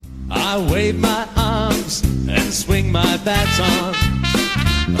I wave my arms and swing my baton.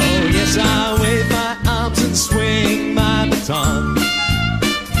 Oh yes, I wave my arms and swing my baton.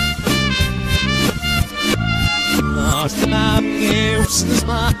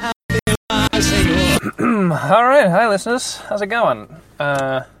 Alright, hi listeners, how's it going?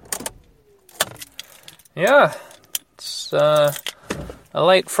 It's a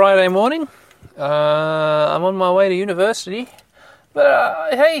late Friday morning. I'm on my way to university,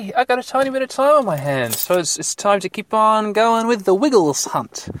 but hey, I got a tiny bit of time on my hands, so it's time to keep on going with the Wiggles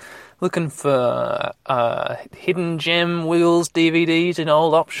hunt. Looking for hidden gem Wiggles DVDs in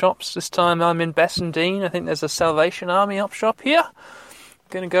old op shops. This time I'm in Bassendean. I think there's a Salvation Army op shop here.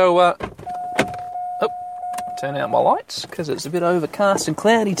 Gonna go turn out my lights because it's a bit overcast and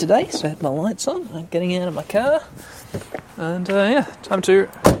cloudy today, so I had my lights on. I'm getting out of my car, and time to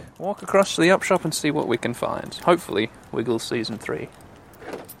walk across to the op shop and see what we can find. Hopefully, Wiggles Season 3.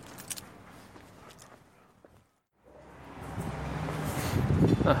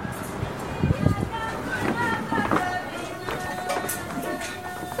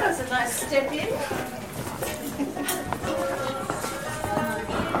 That's a nice step in.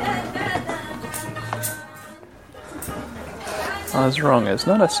 I was wrong, it's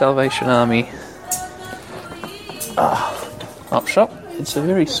not a Salvation Army op shop. It's a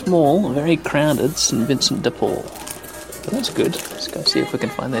very small, very crowded St. Vincent de Paul. But that's good. Let's go see if we can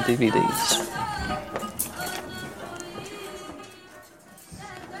find their DVDs.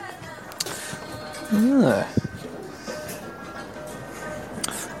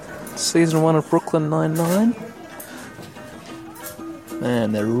 Season 1 of Brooklyn Nine-Nine.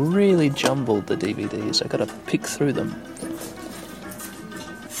 Man, they're really jumbled, the DVDs. I gotta pick through them.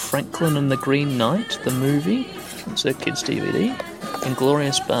 Franklin and the Green Knight, the movie. It's a kids' DVD.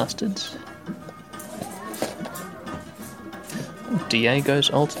 Inglourious Bastards.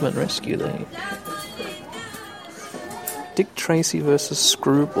 Diego's Ultimate Rescue League. Dick Tracy vs.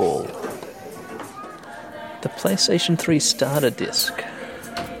 Screwball. The PlayStation 3 starter disc.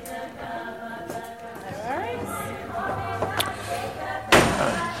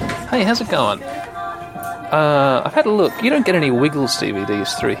 Hey, how's it going? I've had a look. You don't get any Wiggles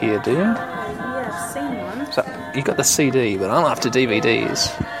DVDs through here, do you? Yeah, I've seen one. So you got the CD, but I'm after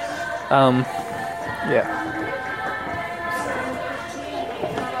DVDs.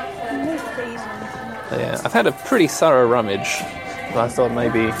 Yeah, I've had a pretty thorough rummage, but I thought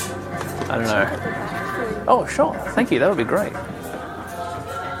maybe, I don't know. Oh, sure, thank you, that would be great.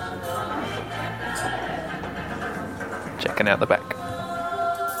 Checking out the back.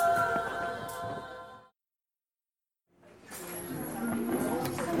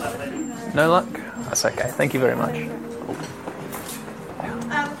 No luck? That's okay, thank you very much.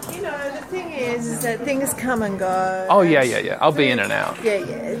 The thing is that things come and go. Oh, yeah. I'll be in and out.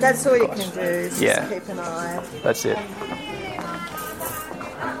 Yeah. That's all you can do is just keep an eye. That's it.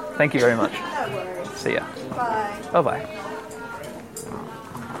 Thank you very much. No worries. See ya. Bye. Bye-bye.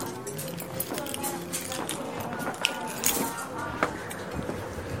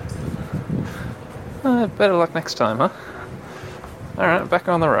 Better luck next time, huh? Alright, back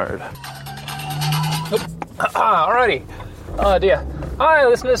on the road. Alrighty. Oh dear. Hi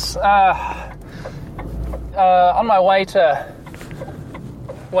listeners. On my way to,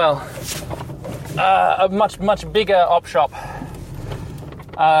 a much bigger op shop.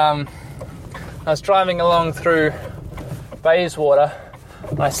 I was driving along through Bayswater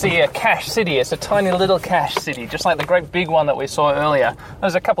and I see a cache city. It's a tiny little cache city, just like the great big one that we saw earlier.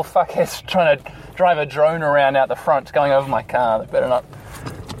 There's a couple fuckheads trying to drive a drone around out the front, going over my car. They better not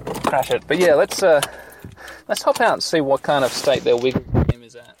crash it. But yeah, let's hop out and see what kind of state their Wiggles game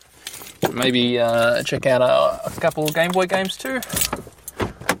is at. Maybe check out a couple of Game Boy games too.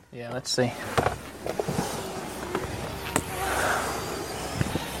 Yeah, let's see.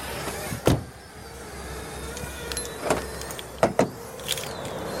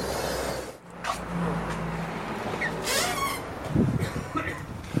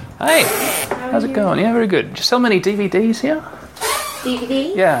 Hey, how's it going? Yeah, very good. Do you sell many DVDs here?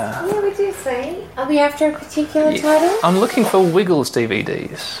 DVD? Yeah. Yeah, we do see. Are we after a particular title? I'm looking for Wiggles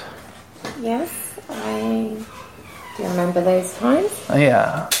DVDs. Yes, I do remember those times.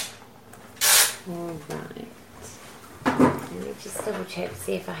 Yeah. Alright. Let me just double check to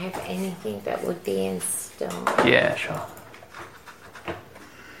see if I have anything that would be in stock. Yeah, sure.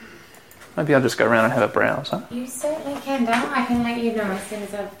 Maybe I'll just go around and have a browse, huh? You certainly can, Dale. I can let you know as soon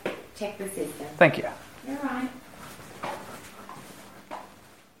as I've checked the system. Thank you. You're right.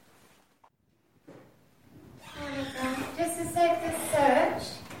 Just to save the search.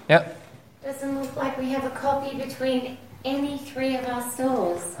 Yep. Doesn't look like we have a copy between any three of our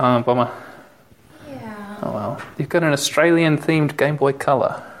stores. Oh, bummer. Yeah. Oh well. You've got an Australian-themed Game Boy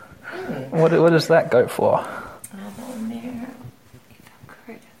Color. What does that go for? On there, if I'm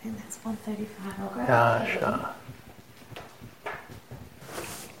correct, I think that's $135. I'll grab Yeah, it. sure.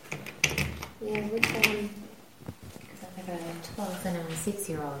 Yeah, with because I've got a 12 and a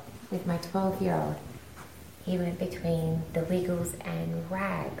 6-year-old. With my 12-year-old, he went between the Wiggles and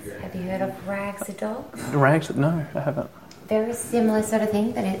Rags. Have you heard of Rags the dog? Rags? No, I haven't. Very similar sort of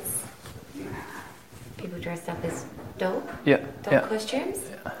thing, but it's people dressed up as dog Yeah. costumes,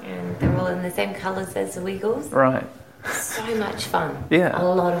 and they're all in the same colours as the Wiggles. Right. So much fun. Yeah. A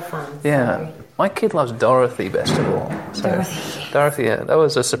lot of fun. Yeah. So, My kid loves Dorothy best of all. So, Dorothy. Dorothy, yeah, that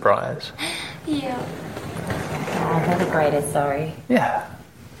was a surprise. yeah. Oh, they're the greatest, sorry. Yeah.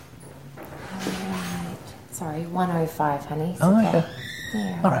 Alright. Sorry, 105, honey. Oh, okay.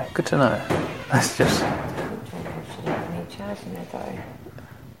 Yeah. All right, good to know. That's just... Should have any charging it though.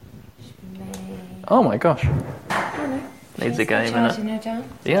 Oh my gosh. Oh, no. Needs a game in it. Charging her, John?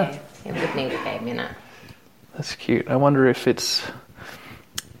 Yeah. It would need a game in it. That's cute. I wonder if it's...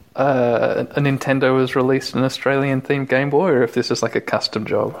 a Nintendo has released an Australian-themed Game Boy, or if this is like a custom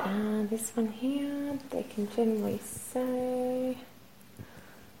job. This one here, they can generally say.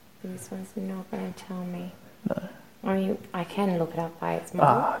 This one's not going to tell me. No. I can look it up by its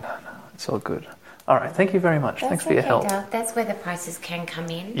model. No. It's all good. All right, thank you very much. Thanks for your help. That's where the prices can come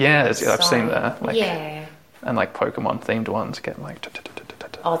in. Yeah, I've seen that. Like, yeah. And like Pokemon-themed ones get like...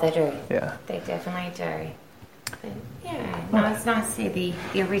 Oh, they do. Yeah. They definitely do. But, yeah, no, it's nice to see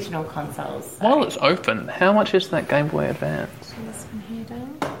the original consoles. So. While it's open, how much is that Game Boy Advance? This one here,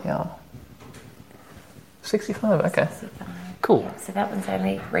 Dom. Yeah. 65, okay. 65. Cool. Yeah, so that one's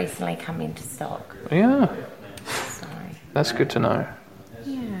only recently come into stock. Yeah, So, that's good to know.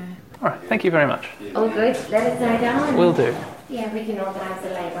 yeah. All right, thank you very much. All good. Let us know, darling. Will do. Yeah, we can organise the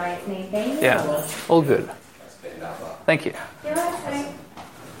labour if need be. Yeah, all good. Thank you. You're welcome.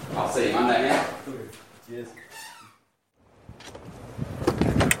 I'll see you Monday now. Cheers.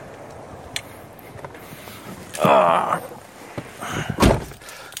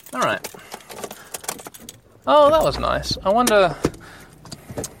 All right. Oh, that was nice. I wonder...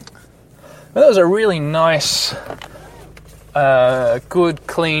 That was a really nice, good,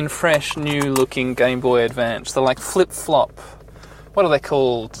 clean, fresh, new-looking Game Boy Advance. They're like flip-flop. What are they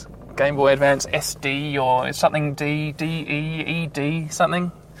called? Game Boy Advance SD or something D, E, D,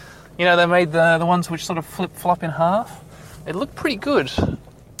 something? You know, they made the ones which sort of flip-flop in half. It looked pretty good.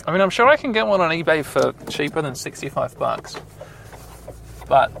 I mean, I'm sure I can get one on eBay for cheaper than $65.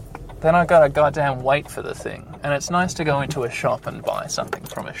 But then I gotta goddamn wait for the thing. And it's nice to go into a shop and buy something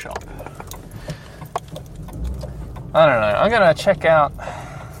from a shop. I don't know. I'm gonna check out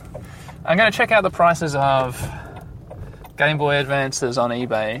the prices of Game Boy Advances on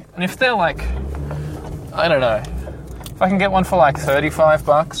eBay. And if they're like, I don't know, if I can get one for like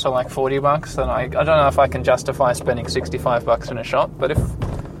 $35 or like $40, then I don't know if I can justify spending $65 in a shop. But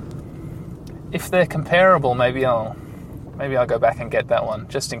if they're comparable, maybe I'll go back and get that one,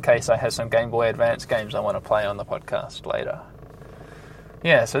 just in case I have some Game Boy Advance games I want to play on the podcast later.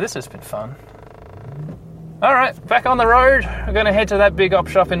 Yeah, so this has been fun. Alright, back on the road. I'm going to head to that big op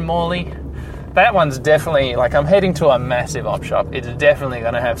shop in Morley. That one's definitely, like, I'm heading to a massive op shop. It's definitely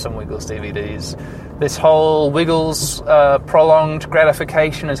going to have some Wiggles DVDs. This whole Wiggles prolonged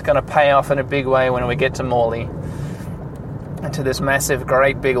gratification is going to pay off in a big way when we get to Morley. Into this massive,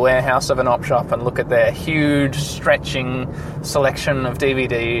 great big warehouse of an op shop and look at their huge, stretching selection of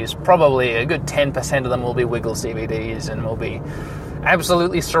DVDs. Probably a good 10% of them will be Wiggles DVDs, and we'll be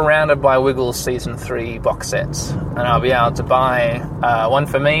absolutely surrounded by Wiggles Season 3 box sets. And I'll be able to buy one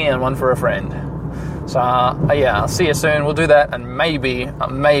for me and one for a friend. So, yeah, I'll see you soon. We'll do that, and maybe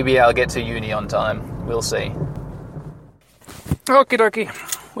I'll get to uni on time. We'll see. Okie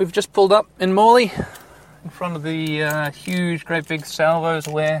dokie. We've just pulled up in Morley, in front of the huge, great big Salvo's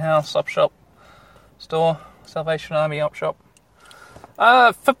warehouse op shop store, Salvation Army op shop.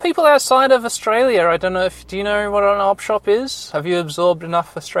 For people outside of Australia, I don't know do you know what an op shop is? Have you absorbed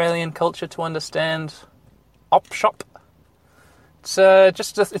enough Australian culture to understand op shop? It's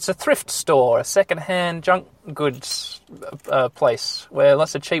it's a thrift store, a second-hand junk goods place where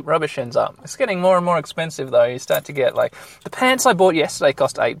lots of cheap rubbish ends up. It's getting more and more expensive though. You start to get like the pants I bought yesterday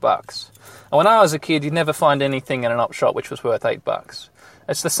cost $8. And when I was a kid, you'd never find anything in an op shop which was worth $8.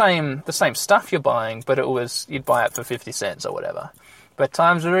 It's the same stuff you're buying, but you'd buy it for 50 cents or whatever. But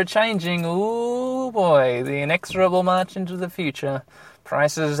times are changing. Ooh boy, the inexorable march into the future.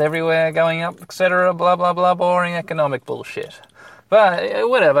 Prices everywhere going up, etc. Blah blah blah. Boring economic bullshit. But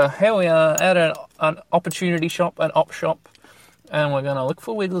whatever, here we are at an opportunity shop, an op shop, and we're going to look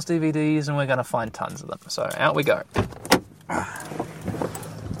for Wiggles DVDs and we're going to find tons of them. So out we go.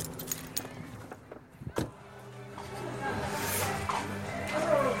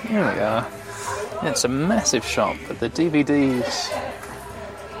 Here we are. It's a massive shop, but the DVDs...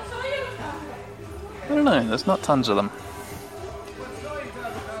 I don't know, there's not tons of them.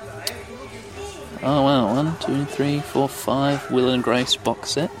 Oh wow, 1, 2, 3, 4, 5 Will and Grace box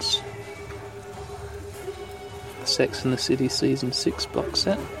sets. Sex and the City Season 6 box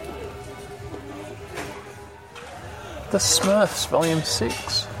set. The Smurfs Volume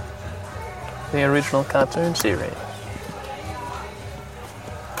 6. The original cartoon series.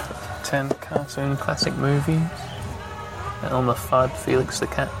 10 cartoon classic movies. Elmer Fudd, Felix the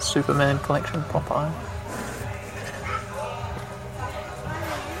Cat, Superman collection, Popeye.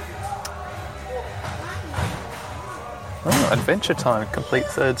 Oh, Adventure Time, complete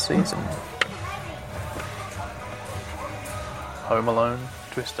 3rd season. Home Alone,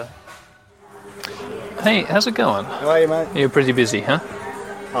 Twister. Hey, how's it going? How are you, mate? You're pretty busy, huh?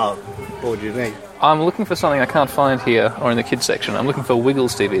 Oh, what do you need? I'm looking for something I can't find here or in the kids section. I'm looking for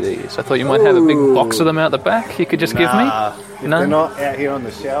Wiggles DVDs. I thought you might have a big box of them out the back you could just give me. If No? they're not out here on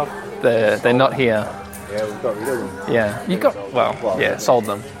the shelf. They're not here. Yeah, we've got rid of them. Yeah, you got, well, yeah, sold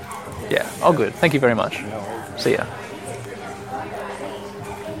them. Yeah, all good. Thank you very much. See ya.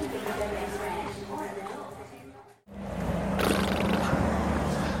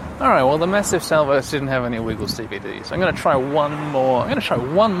 Alright, well the Massive Salvos didn't have any Wiggles DVDs. I'm going to try one more. I'm going to try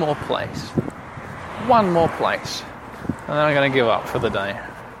one more place. One more place. And then I'm going to give up for the day.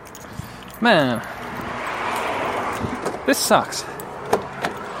 Man. This sucks.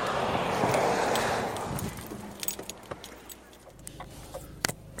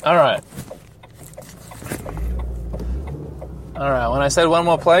 Alright. Alright, when I said one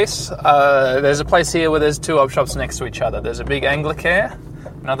more place, there's a place here where there's 2 op shops next to each other. There's a big Anglicare,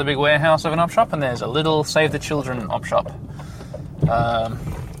 another big warehouse of an op shop, and there's a little Save the Children op shop.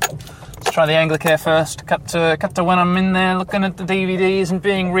 Let's try the Anglicare first. Cut to when I'm in there looking at the DVDs and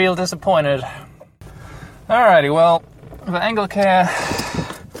being real disappointed. Alrighty, well, the Anglicare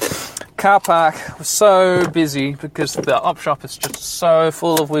car park was so busy because the op shop is just so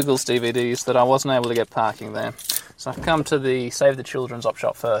full of Wiggles DVDs that I wasn't able to get parking there. So I've come to the Save the Children's op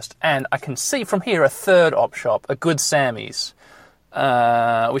shop first, and I can see from here a 3rd op shop, a Good Sammy's,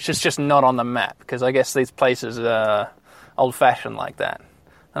 which is just not on the map because I guess these places are old-fashioned like that.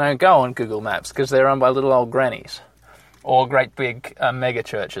 And I don't go on Google Maps because they're run by little old grannies or great big mega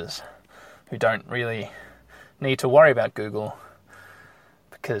churches who don't really need to worry about Google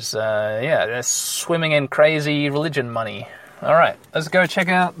because, they're swimming in crazy religion money. All right, let's go check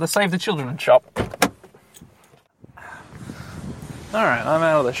out the Save the Children shop. All right, I'm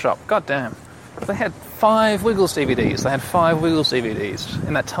out of the shop. God damn. They had 5 Wiggles DVDs. They had 5 Wiggles DVDs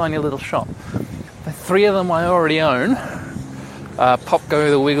in that tiny little shop. The 3 of them I already own. Pop Go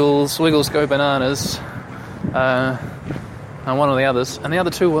the Wiggles, Wiggles Go Bananas, and one of the others. And the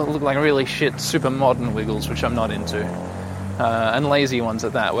other 2 look like really shit, super modern Wiggles, which I'm not into. And lazy ones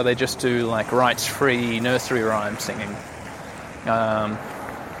at that, where they just do like rights-free nursery rhyme singing.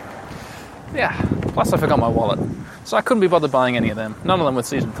 Plus I forgot my wallet. So I couldn't be bothered buying any of them. None of them with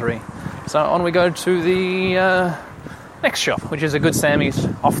Season 3. So on we go to the next shop, which is a Good Sammy's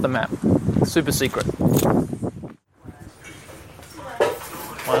off the map. Super secret.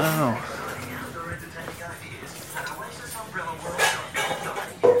 Wow.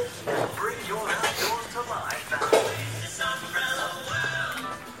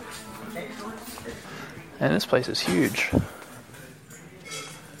 And this place is huge.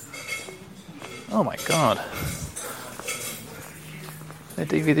 Oh my god. Their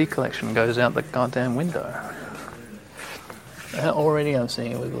DVD collection goes out the goddamn window. Already I'm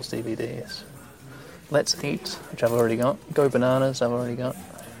seeing Wiggles DVDs. Let's Eat, which I've already got. Go Bananas, I've already got.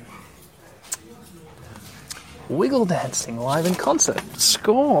 Wiggle Dancing live in concert.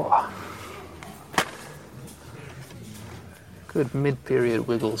 Score! Good mid-period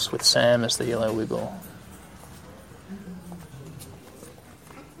Wiggles with Sam as the yellow Wiggle.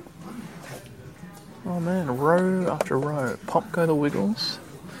 Oh man, row after row. Pop Go the Wiggles.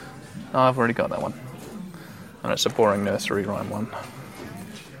 Oh, I've already got that one. And it's a boring nursery rhyme one.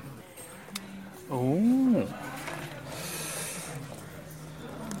 Ooh.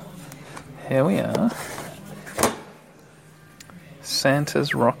 Here we are.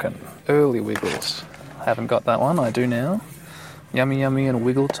 Santa's Rockin'. Early Wiggles. Haven't got that one, I do now. Yummy Yummy and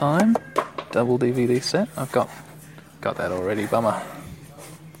Wiggle Time. Double DVD set. I've got that already, bummer.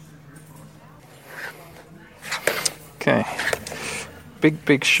 Okay.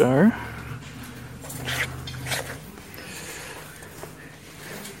 big show.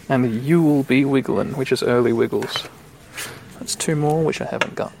 And the You Will Be Wigglin', which is early Wiggles. That's 2 more, which I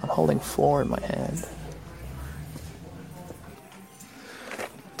haven't got. I'm holding 4 in my hand.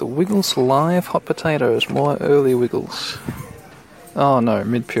 The Wiggles Live Hot Potatoes, more early Wiggles. Oh no,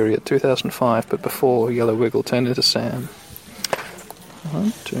 mid-period, 2005, but before Yellow Wiggle turned into Sam.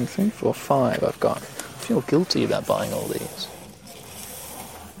 1, 2, 3, 4, 5 I've got. I feel guilty about buying all these.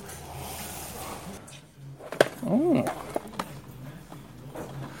 Oh.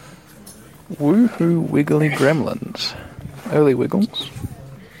 Woohoo Wiggly Gremlins. Early Wiggles.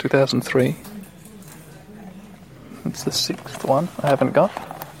 2003. That's the 6th one I haven't got.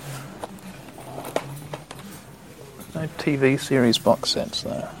 No TV series box sets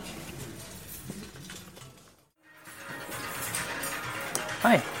though.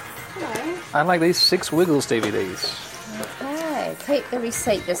 Hey. Hello. I like these 6 Wiggles DVDs. Okay. Keep the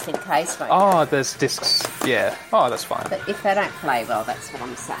receipt just in case, won't you? Oh, there's discs. Yeah. Oh, that's fine. But if they don't play well, that's what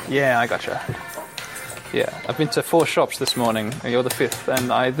I'm saying. Yeah, I gotcha. Yeah, I've been to 4 shops this morning. You're the 5th,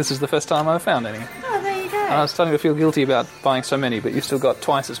 and this is the first time I've found any. Oh, there you go. And I was starting to feel guilty about buying so many, but you've still got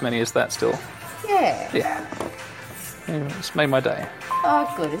twice as many as that still. Yeah. Yeah. It's made my day.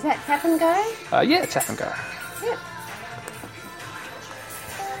 Oh, good. Is that tap and go? Yeah, tap and go. Yep.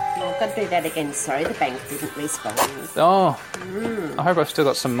 I've got to do that again. Sorry, the bank didn't respond. Oh, I hope I've still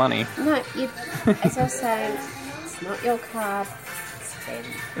got some money. No, as I was saying, it's not your card, it's them.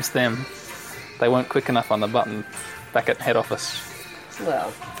 It's them. They weren't quick enough on the button back at head office.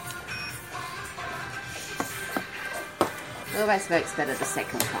 Well, it always works better the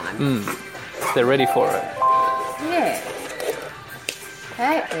second time. They're ready for it. Yeah.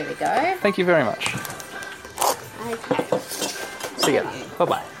 Okay, there we go. Thank you very much. Okay. See ya.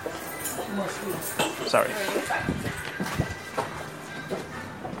 Bye-bye. Sorry.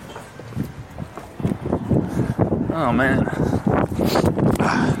 Oh, man.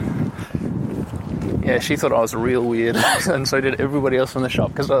 Yeah, she thought I was real weird, and so did everybody else in the shop,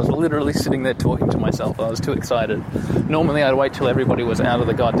 because I was literally sitting there talking to myself. I was too excited. Normally I'd wait till everybody was out of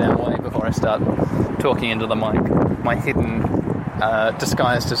the goddamn way before I start talking into the mic. My hidden,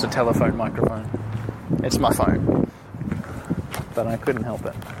 disguised as a telephone microphone. It's my phone. But I couldn't help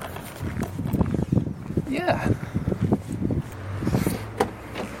it. Yeah.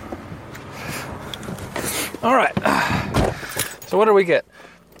 Alright. So what do we get?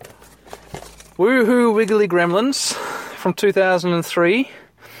 Woohoo Wiggly Gremlins from 2003.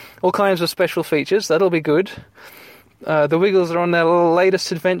 All kinds of special features. That'll be good. The Wiggles are on their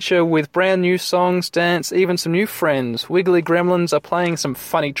latest adventure with brand new songs, dance, even some new friends. Wiggly Gremlins are playing some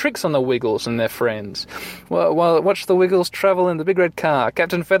funny tricks on the Wiggles and their friends. While watch the Wiggles travel in the big red car.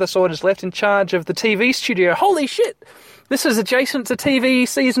 Captain Feathersword is left in charge of the TV studio. Holy shit! This is adjacent to TV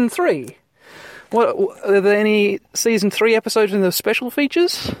Season 3. Are there any Season 3 episodes in the special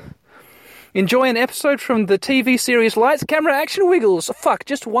features? Enjoy an episode from the TV series Lights, Camera, Action, Wiggles. Fuck,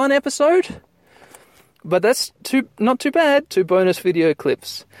 just 1 episode? But that's not too bad. 2 bonus video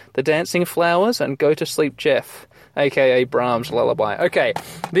clips. The Dancing Flowers and Go to Sleep Jeff, a.k.a. Brahms' Lullaby. Okay,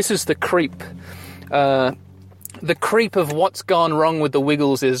 this is the creep. The creep of what's gone wrong with the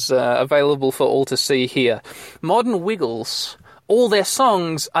Wiggles is available for all to see here. Modern Wiggles, all their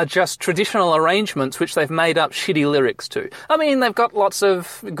songs are just traditional arrangements which they've made up shitty lyrics to. I mean, they've got lots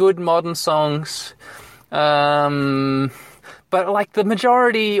of good modern songs, but like the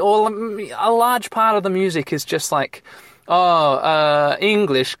majority or a large part of the music is just like,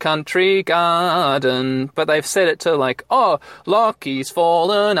 English country garden, but they've set it to like, Lockie's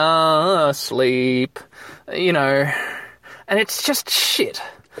fallen asleep, and it's just shit.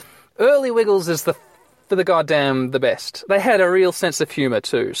 Early Wiggles is the best. They had a real sense of humour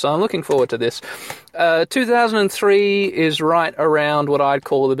too, so I'm looking forward to this. 2003 is right around what I'd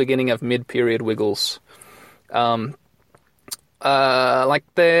call the beginning of mid-period Wiggles. Like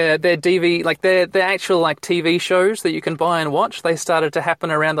their actual like TV shows that you can buy and watch, they started to happen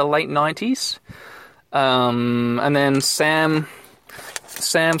around the late 90s. And then Sam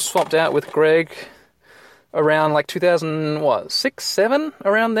swapped out with Greg around like 2006, 7,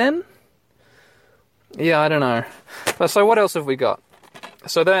 around then. Yeah, I don't know. So what else have we got?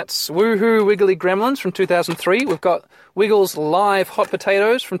 So that's Woohoo Wiggly Gremlins from 2003. We've got Wiggles Live Hot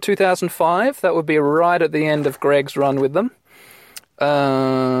Potatoes from 2005. That would be right at the end of Greg's run with them.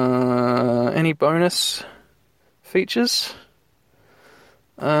 Any bonus features?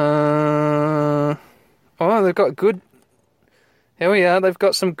 They've got good... Here we are. They've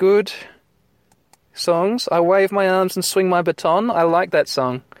got some good songs. I Wave My Arms and Swing My Baton. I like that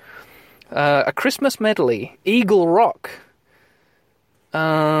song. A Christmas medley. Eagle Rock.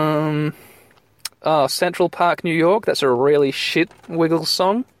 Central Park, New York. That's a really shit Wiggles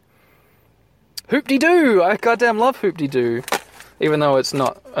song. Hoop-de-doo! I goddamn love Hoop-de-doo. Even though it's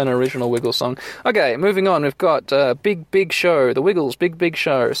not an original Wiggles song. Okay, moving on. We've got Big Big Show. The Wiggles, Big Big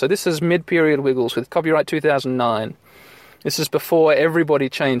Show. So this is mid-period Wiggles with copyright 2009. This is before everybody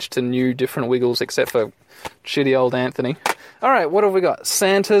changed to new, different Wiggles, except for shitty old Anthony. Alright, what have we got?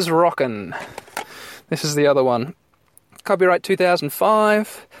 Santa's Rockin'. This is the other one. Copyright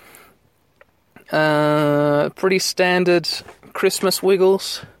 2005. Pretty standard Christmas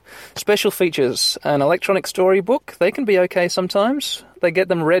Wiggles. Special features, an electronic storybook. They can be okay sometimes. They get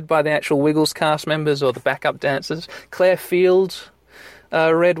them read by the actual Wiggles cast members or the backup dancers. Claire Field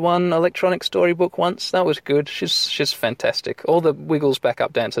read one electronic storybook once. That was good. She's fantastic. All the Wiggles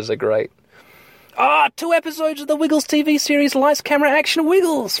backup dancers are great. 2 episodes of the Wiggles TV series Lights, Camera, Action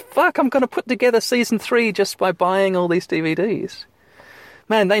Wiggles! Fuck, I'm going to put together season 3 just by buying all these DVDs.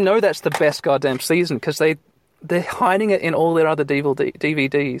 Man, they know that's the best goddamn season because they're hiding it in all their other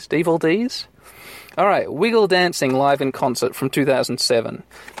DVDs. DVDs? Alright, Wiggle Dancing live in concert from 2007.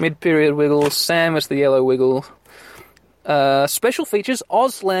 Mid-period Wiggles, Sam is the yellow Wiggle. Special features,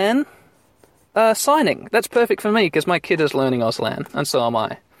 Auslan signing. That's perfect for me because my kid is learning Auslan, and so am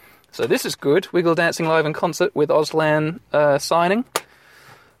I. So this is good. Wiggle Dancing live in concert with Auslan signing.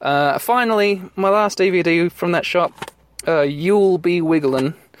 Finally, my last DVD from that shop, You'll Be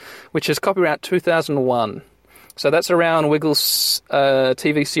Wigglin', which is copyright 2001. So that's around Wiggles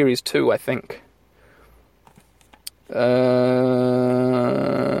TV Series 2, I think.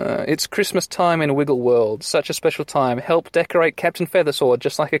 It's Christmas time in Wiggle World. Such a special time. Help decorate Captain Feathersword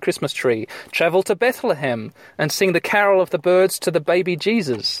just like a Christmas tree. Travel to Bethlehem and sing the carol of the birds to the baby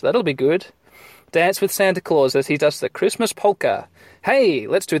Jesus. That'll be good. Dance with Santa Claus as he does the Christmas polka. Hey,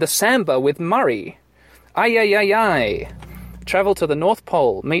 let's do the samba with Murray. Ay, ay, ay, ay. Travel to the North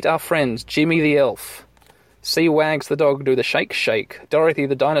Pole. Meet our friends Jimmy the Elf. See Wags the dog do the shake shake. Dorothy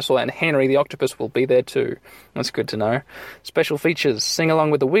the dinosaur and Henry the octopus will be there too. That's good to know. Special features. Sing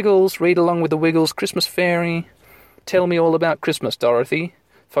along with the Wiggles. Read along with the Wiggles. Christmas fairy. Tell me all about Christmas, Dorothy.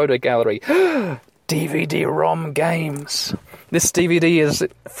 Photo gallery. DVD-ROM games. This DVD is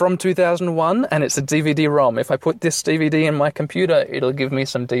from 2001 and it's a DVD-ROM. If I put this DVD in my computer, it'll give me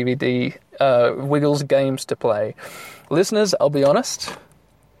some DVD Wiggles games to play. Listeners, I'll be honest.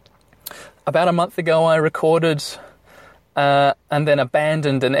 About a month ago, I recorded and then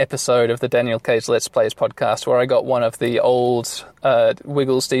abandoned an episode of the Daniel Cage Let's Plays podcast where I got one of the old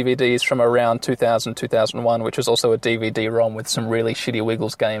Wiggles DVDs from around 2000, 2001, which was also a DVD-ROM with some really shitty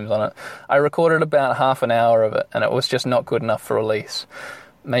Wiggles games on it. I recorded about half an hour of it, and it was just not good enough for release.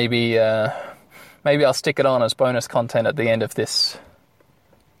 Maybe I'll stick it on as bonus content at the end of this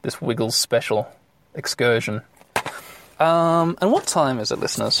Wiggles special excursion. And what time is it,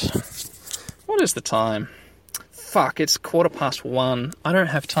 listeners? What is the time? Fuck, it's 1:15. I don't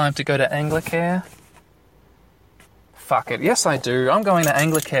have time to go to Anglicare. Fuck it. Yes, I do. I'm going to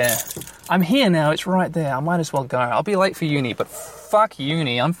Anglicare. I'm here now. It's right there. I might as well go. I'll be late for uni, but fuck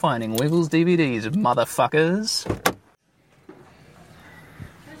uni. I'm finding Wiggles DVDs, motherfuckers.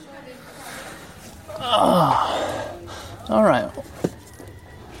 Alright.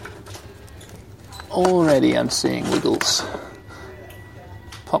 Already I'm seeing Wiggles.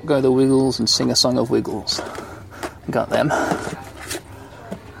 Pop go the Wiggles and sing a song of Wiggles. Got them.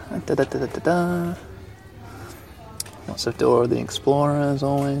 Da-da-da-da-da-da. Lots of Dora the Explorer as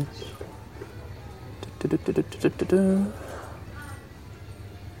always. Da-da-da-da-da-da.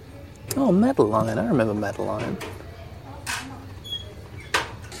 Oh, Madeline. I remember Madeline.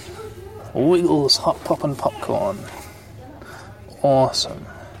 Wiggles Hot Poppin' Popcorn. Awesome.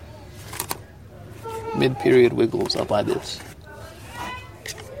 Mid-period Wiggles. I'll buy this.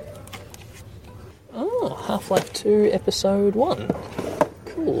 Oh, Half-Life 2 Episode 1.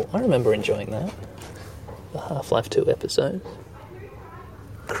 Cool, I remember enjoying that. The Half-Life 2 episode.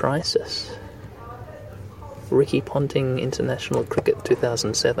 Crisis. Ricky Ponting International Cricket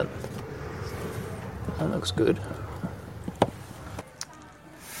 2007. That looks good.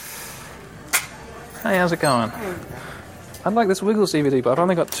 Hey, how's it going? I'd like this Wiggles DVD, but I've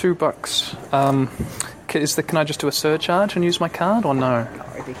only got $2. Can I just do a surcharge and use my card, or no?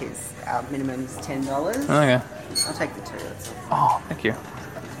 No, because our minimum is $10. Okay. I'll take the 2. That's Oh, all. thank you.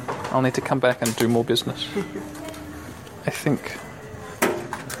 I'll need to come back and do more business. I think.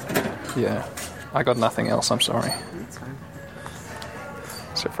 Yeah. I got nothing else, I'm sorry. That's fine.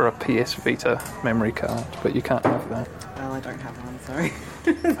 Except for a PS Vita memory card, but you can't have that. Well, I don't have one, sorry.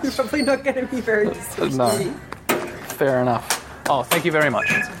 It's probably not going to be very useful to No. me. Fair enough. Oh, thank you very much.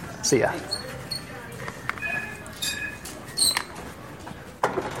 See ya.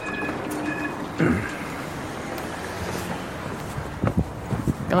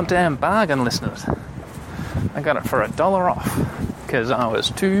 Goddamn bargain, listeners. I got it for $1 off because I was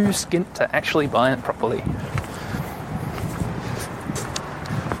too skint to actually buy it properly.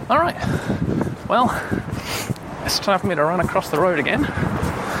 Alright, well, it's time for me to run across the road again,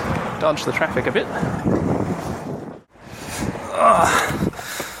 dodge the traffic a bit.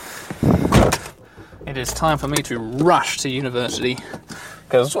 It is time for me to rush to university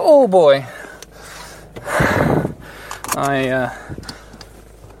because, oh boy, I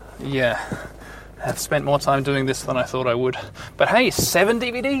have spent more time doing this than I thought I would. But hey, 7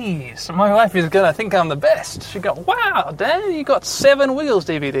 DVDs! My wife is gonna think I'm the best. She got, wow, Dan, you got 7 Wiggles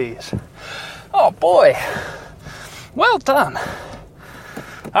DVDs. Oh boy, well done.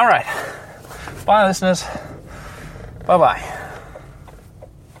 Alright, bye listeners, bye-bye.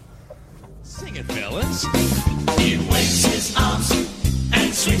 Sing it, fellas. He waves his arms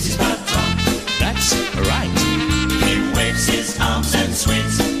and swings his baton. That's right. He waves his arms and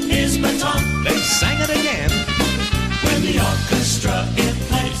swings his baton. They sang it again. When the orchestra it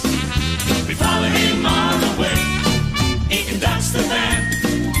plays, we follow him all the way. He conducts the band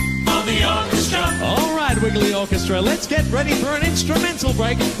of the orchestra. All right, Wiggly Orchestra, let's get ready for an instrumental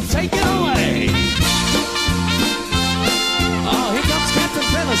break. Take it away.